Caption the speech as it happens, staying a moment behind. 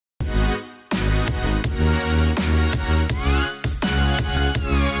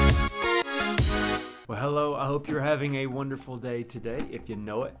Well, hello. I hope you're having a wonderful day today. If you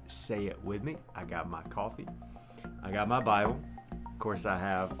know it, say it with me. I got my coffee. I got my Bible. Of course, I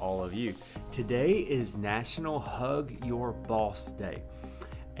have all of you. Today is National Hug Your Boss Day.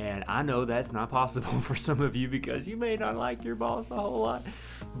 And I know that's not possible for some of you because you may not like your boss a whole lot.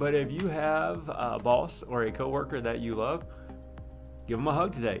 But if you have a boss or a coworker that you love, give them a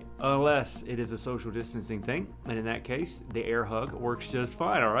hug today, unless it is a social distancing thing. And in that case, the air hug works just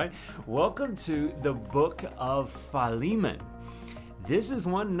fine, all right? Welcome to the book of Philemon. This is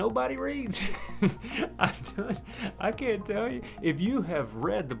one nobody reads. I can't tell you. If you have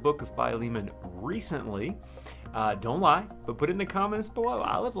read the book of Philemon recently, don't lie, but put it in the comments below.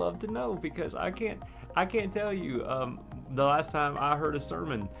 I would love to know because I can't tell you the last time I heard a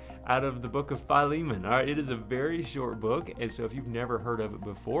sermon out of the book of Philemon. All right, it is a very short book, and so if you've never heard of it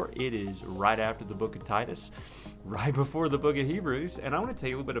before, it is right after the book of Titus, right before the book of Hebrews, and I want to tell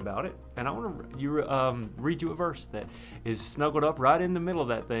you a little bit about it, and I want to read you a verse that is snuggled up right in the middle of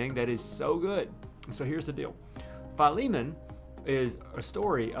that thing that is so good. So here's the deal. Philemon is a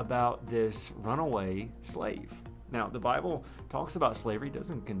story about this runaway slave. Now, the Bible talks about slavery, it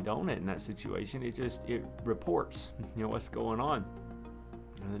doesn't condone it in that situation. It reports, what's going on.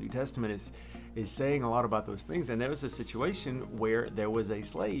 And the New Testament is saying a lot about those things. And there was a situation where there was a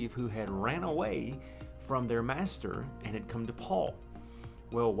slave who had ran away from their master and had come to Paul.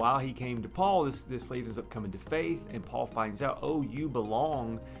 Well, while he came to Paul, this slave ends up coming to faith, and Paul finds out, oh, you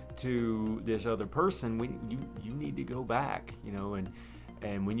belong to this other person. You need to go back,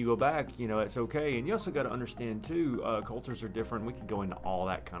 and when you go back, it's okay. And you also got to understand, too, cultures are different. We could go into all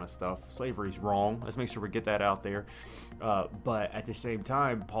that kind of stuff. Slavery's wrong. Let's make sure we get that out there. But at the same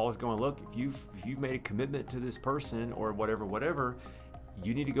time, Paul's going, look, if you've made a commitment to this person or whatever,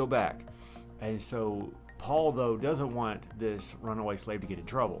 you need to go back. And so Paul, though, doesn't want this runaway slave to get in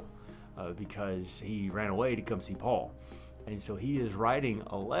trouble because he ran away to come see Paul. And so he is writing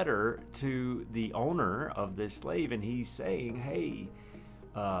a letter to the owner of this slave, and he's saying, hey,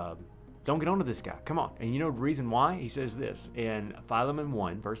 don't get onto this guy. Come on. And you know the reason why? He says this in Philemon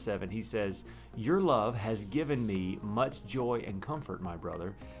 1, verse 7. He says, your love has given me much joy and comfort, my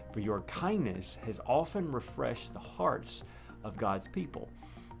brother, for your kindness has often refreshed the hearts of God's people.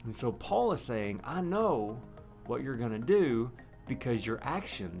 And so Paul is saying, I know what you're going to do because your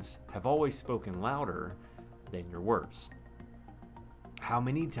actions have always spoken louder than your words. How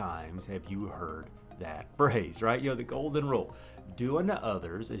many times have you heard that phrase, right? The golden rule. Do unto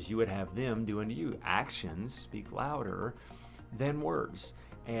others as you would have them do unto you. Actions speak louder than words.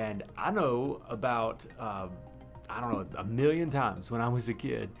 And I know about, a million times when I was a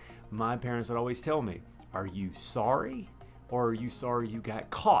kid, my parents would always tell me, are you sorry? Or are you sorry you got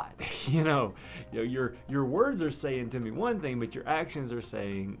caught? Your words are saying to me one thing, but your actions are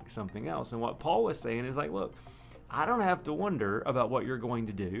saying something else. And what Paul was saying is like, look, I don't have to wonder about what you're going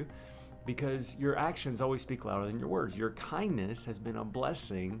to do because your actions always speak louder than your words. Your kindness has been a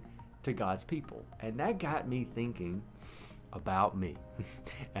blessing to God's people. And that got me thinking about me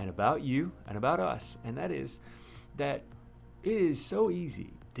and about you and about us. And that is that it is so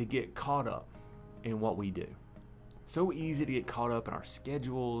easy to get caught up in what we do. So easy to get caught up in our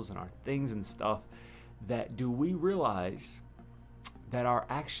schedules and our things and stuff that do we realize that our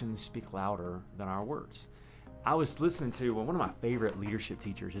actions speak louder than our words? I was listening to one of my favorite leadership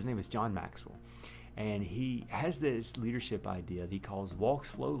teachers. His name is John Maxwell. And he has this leadership idea that he calls walk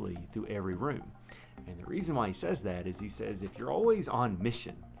slowly through every room. And the reason why he says that is he says if you're always on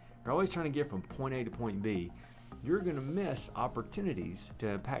mission, you're always trying to get from point A to point B, you're going to miss opportunities to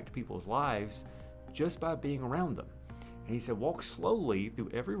impact people's lives just by being around them. And he said walk slowly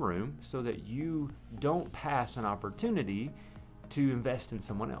through every room so that you don't pass an opportunity to invest in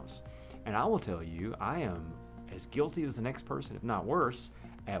someone else. And I will tell you, I am as guilty as the next person, if not worse,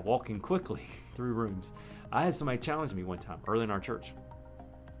 at walking quickly through rooms. I had somebody challenge me one time early in our church.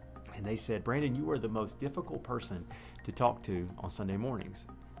 And they said, Brandon, you are the most difficult person to talk to on Sunday mornings.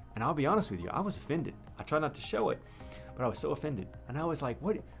 And I'll be honest with you, I was offended. I try not to show it, but I was so offended. And I was like,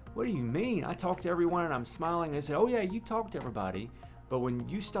 what do you mean? I talk to everyone and I'm smiling. And they said, oh yeah, you talk to everybody. But when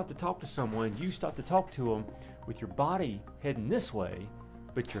you stop to talk to someone, you stop to talk to them with your body heading this way,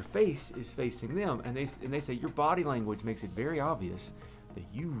 but your face is facing them. And they say your body language makes it very obvious that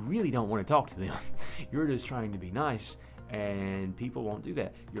you really don't want to talk to them. You're just trying to be nice, and people won't do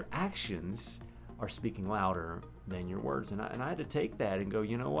that. Your actions are speaking louder than your words. And I had to take that and go,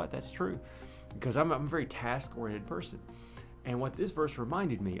 you know what, that's true. Because I'm a very task-oriented person. And what this verse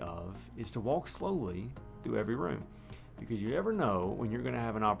reminded me of is to walk slowly through every room. Because you never know when you're going to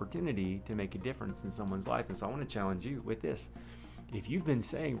have an opportunity to make a difference in someone's life. And so I want to challenge you with this. If you've been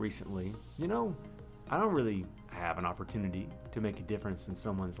saying recently, I don't really have an opportunity to make a difference in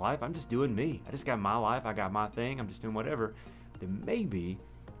someone's life. I'm just doing me. I just got my life. I got my thing. I'm just doing whatever. Then maybe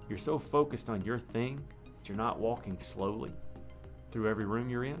you're so focused on your thing that you're not walking slowly through every room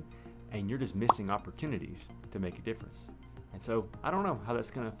you're in, and you're just missing opportunities to make a difference. And so I don't know how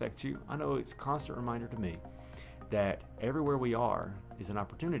that's going to affect you. I know it's a constant reminder to me that everywhere we are is an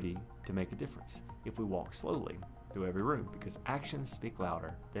opportunity to make a difference if we walk slowly through every room, because actions speak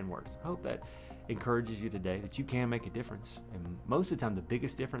louder than words. I hope that encourages you today, that you can make a difference. And most of the time, the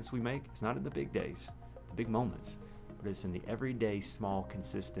biggest difference we make is not in the big days, the big moments, but it's in the everyday, small,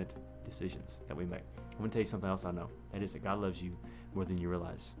 consistent decisions that we make. I'm going to tell you something else I know. That is that God loves you more than you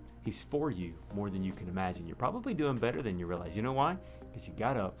realize. He's for you more than you can imagine. You're probably doing better than you realize. You know why? Because you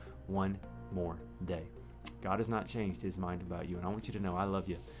got up one more day. God has not changed his mind about you, and I want you to know I love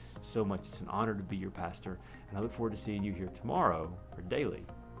you so much. It's an honor to be your pastor, and I look forward to seeing you here tomorrow for Daily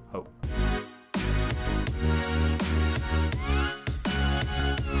Hope.